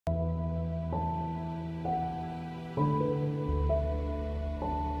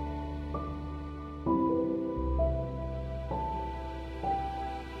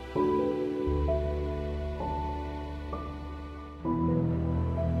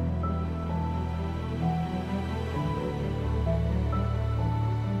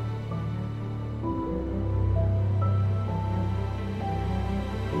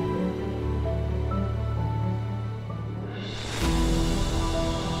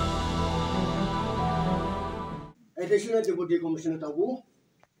Additional Deputy Commissioner Tobu,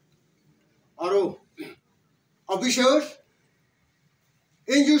 Aro officials,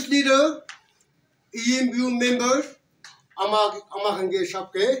 NGOs leader, ENPO members, Amahange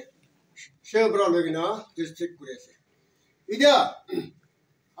Shapke, Shebra Lagina, District Kurese. Ida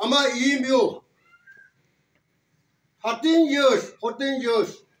Ama ENPO 14 years,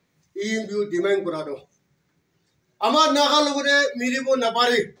 ENPO demand Kurado. Ama Nagalugude, Miribo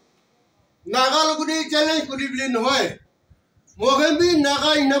Napari. Nagalugude challenge Kuribli Noy. Mohambi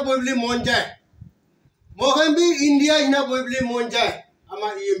Naga in a Bobli Monja. Mohambi India in a Bobli Monja.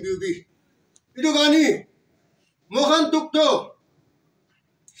 Ama ENPO. Idugani Mohan Tukto.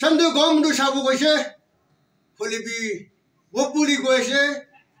 Sando Gom do Shabu Goshe. Polibi Wopuli Goshe.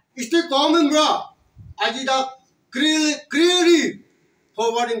 Is the common bra. Ajida clearly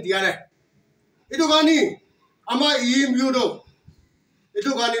forward in the other. Idugani Ama ENPO do.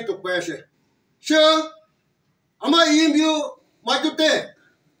 Idugani to Kweshe. Sure, Ama ENPO Majute.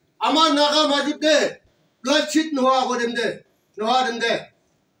 Ama Naga Majute. Blood shit no ha them there. No ha them there.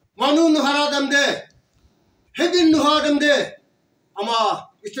 Manu no hara them there. Heaven no ha them there. Ama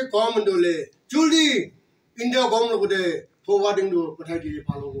it's a common dole. Julie India government would forwarding to Pataki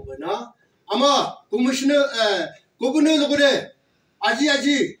Palo Gobana. Ama Commissioner Governor Logode.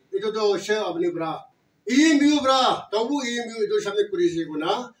 Aji, it was share of Nibra. ENPO bra, Tobu ENPO to Samek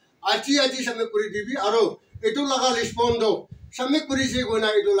Puriseguna. Aji Samek Puridivi, Aro, Etulaga Lispondo, Samek Puriseguna,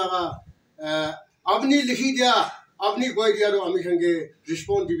 Etulaga, Avni Lihidia, Avni Goidia, Amishange,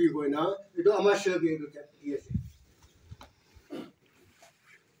 respond to be Goina, it do Amasha be to yes.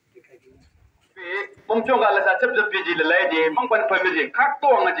 Mongchoga la chap chap ji la ji mongpan family khak to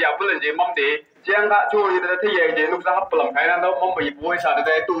nga ji apul ji mamde jiang ga chori da the ye ji nuk sa haplam kai na no mumbai boy sa da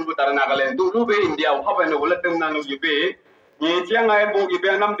tu bu tar Nagaland tu lu be India ha ba no la tum na no ji be ni jiang ai bu gi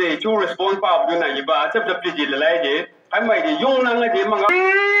be nam de chu response pa bu na ji ba chap chap ji la ji ai mai ji yong na nga ji mang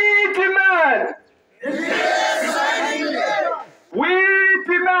demand we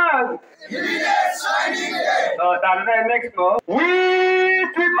demand next go we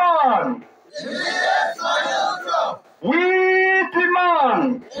demand we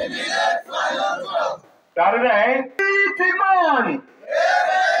demand Saturday we demand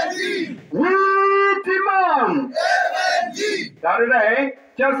we demand Saturday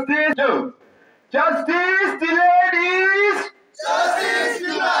justice delayed is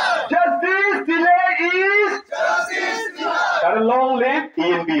justice delayed is got a long live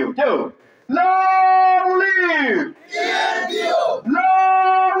ENPO too. Long live ENPO.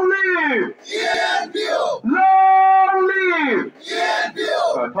 Long live ENPO. Long live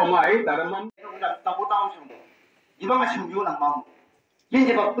ENPO. Thông ấy ta đã mong tao có tao xong đi vào mà xong vô làm mong nhưng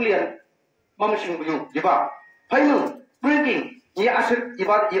chỉ bảo clear mong xong vô đi vào phải luôn briefing ni asset đi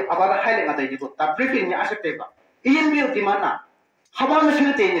vào abada hai lenga đây đi ta briefing ni asset đây vào ENPO di mana haba mà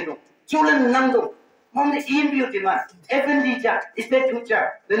xong thế này tu chulen nang tu mong ENPO di mana FND cha state tu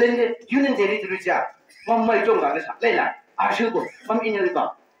cha lên union territory cha mong mai trong cái啥来啦asset tu mong in đi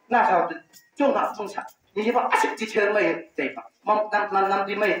vào na sao trong cái phong sản你就把asset di chơi mai đây vào mong năm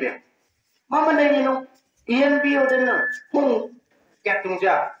đi mai về mong đây ni no ENPO den no hung kẹt tung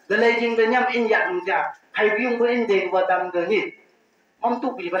cha the legend the nham in yak tung cha hay biung ko in den wa dam de ni mong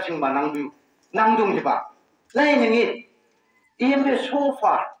tu bi ba sing ba nang dung ji ba lai ni ni ENPO so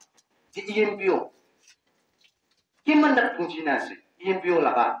far the ENPO kiman dak tung chi na se ENPO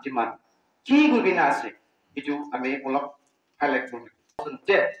la ka jiman ki gu bi na se itu ame olok highlight pun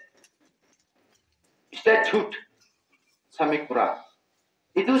statute summit pura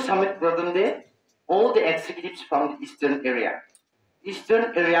itu summit pura de all the executives from the Eastern area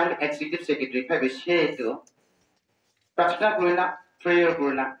executive secretary phải share to prachna kurna prayer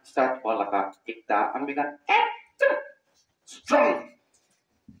kurna start wala ka ekta ambigan strong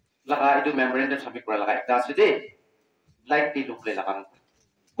laka itu memorandum summit pura laka ekta sede like di lukle laka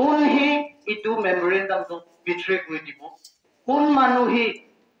kun hi itu memorandum to betray kuri po kun manu hi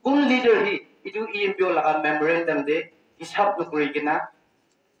kun leader hi itu ENPO laka memorandum de ishap kuri kina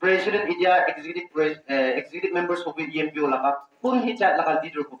President India executive members of the ENPO laka kun hichat laka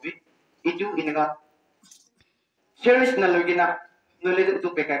leader ko bit itu inaga series na lugina nulid itu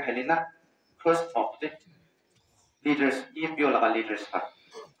peka khalina first of the leaders ENPO laka leaders ka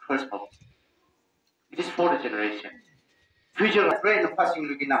first of it is for the generation future brain of passing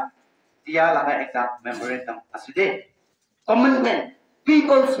lugina dia laka ekta memorandum aside commitment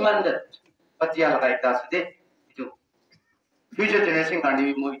people's mandate but dia laka ekta aside future generation kan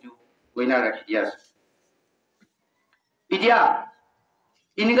di mo itu wena rakhias idia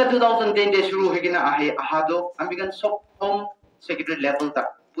ininga 2010 de shuru hegina ahado ambigan sok home secretary level ta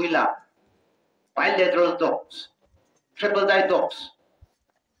puila bilateral talks triple die dogs.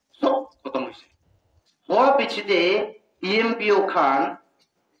 So, kotong isi. Hoa pichide ENPO Khan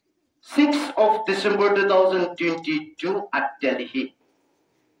 6th of December 2022 at Delhi.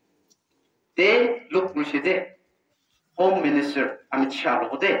 They look Rushide, Home Minister Amit Shah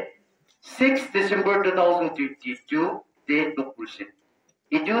Lode. 6th December 2022, they look Rushide.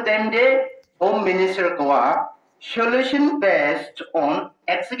 Idu then the Home Minister Goa solution based on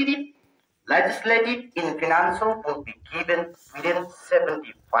executive, legislative, and financial will be given within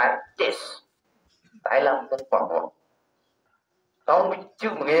 75 days. Thailand look for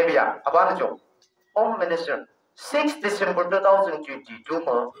Home Minister 6 December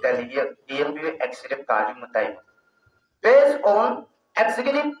 2022 Delhi ENPO executive Kajum based on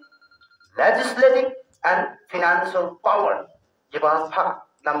executive, legislative and financial power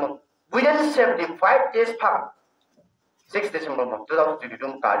within 75 days 6 December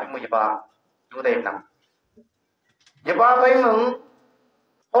 2022 Kajum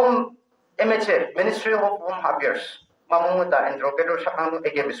Home MHA Ministry of Home Affairs Mamuda and Roberto Shakanu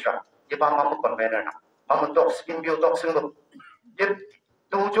Egemistra, Yabama Convener, Mamutox, Imbutox,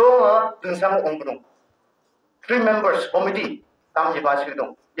 Tujo, Dunsam Umbrum. 3 members committee, Tam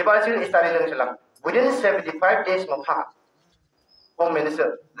Yabashidum. Yabashid is starting within 75 days of Home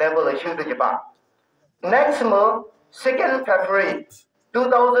Minister level issue to Japan. Next month, 2nd February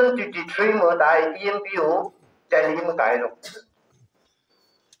 2023, ENPO Delhi Mutaino.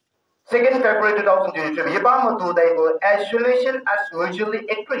 2nd February 2023, Yabama isolation as mutually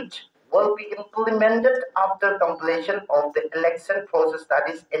agreed will be implemented after completion of the election process, that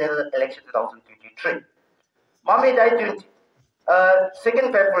is election 2023. Mami died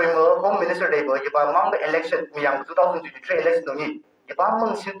 2nd February, Home Minister Debo, Yabama election, 2023 election,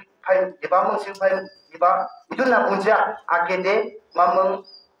 Yabamang Silpai, Iduna Punja, Akede, Mamang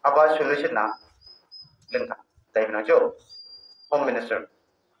about solution now. Linka, David Joe, Home Minister.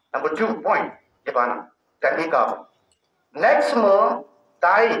 Number 2 point, Yabana, Kanika. Next month,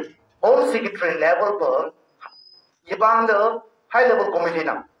 Thai Home Secretary level, Yabang the High Level Committee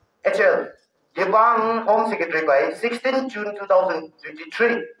now, HL, Yabang Home Secretary by 16 June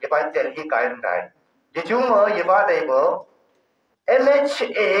 2023, Yabang Delhi Kayan Dai. Yajuma Yaba Label,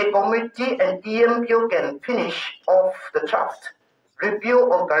 MHA Committee and ENPO can finish off the draft, review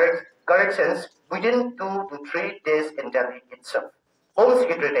or corrections within 2 to 3 days in Delhi itself. Home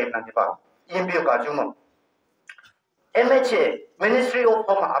Secretary Dave Nandipa, ENPO Kajuma. MHA, Ministry of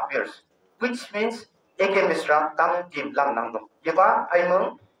Home Affairs, which means AK Misra, Tam Tim Lang Nangdong. Yaba,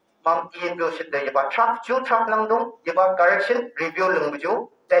 Aimung, Mam ENPO Shit, Yaba, draft Nangdong, Yaba, correction, review Lunguju,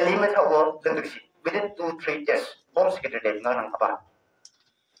 the limit of work, within 2 to 3 days. Home Secretary Dave Nandipa.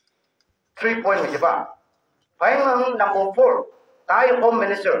 3 point Yaba. Final number 4, Thai Home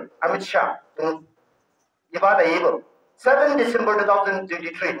Minister Amit Shah, Yaba the Able. 7 December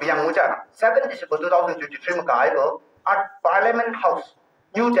 2023, 7 December 2023, at Parliament House,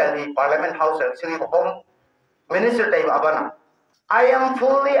 New Delhi Parliament House, Home Minister Dave Abana. I am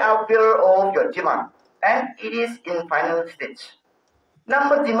fully aware of your demand and it is in final stage.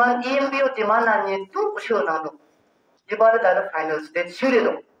 Number demand, ENPO demand, and you show now. You bought the final stage,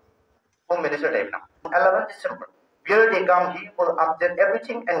 Home Minister Dave now. 11 December, where they come, he will update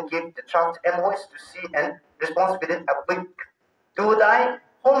everything and give the draft MOS to see and response within a week. Do die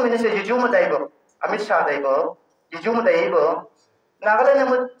Home Minister Yujuma Daibo, Amit Shah Daibo, Yujuma Daibo,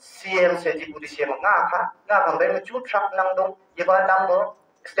 Nagaland CM Seti Budisham Naka, Nakam Chu Trap Nangdong, Yaba Nambo,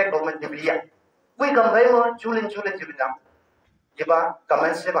 State Government Nibia. We come Vemo, Julin Jibinam, Yaba,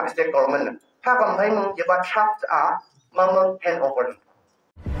 commence by State Government. Hakam Vemo, Yaba trapped are Mama hand over.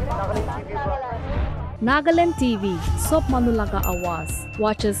 Nagaland TV, Sop Manulaga Awas.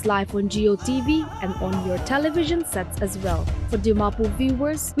 Watch us live on Geo TV and on your television sets as well. For Dimapur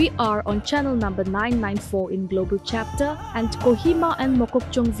viewers, we are on channel number 994 in Global Chapter, and Kohima and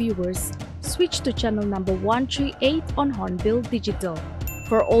Mokokchung viewers, switch to channel number 138 on Hornbill Digital.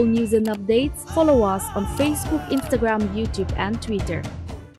 For all news and updates, follow us on Facebook, Instagram, YouTube and Twitter.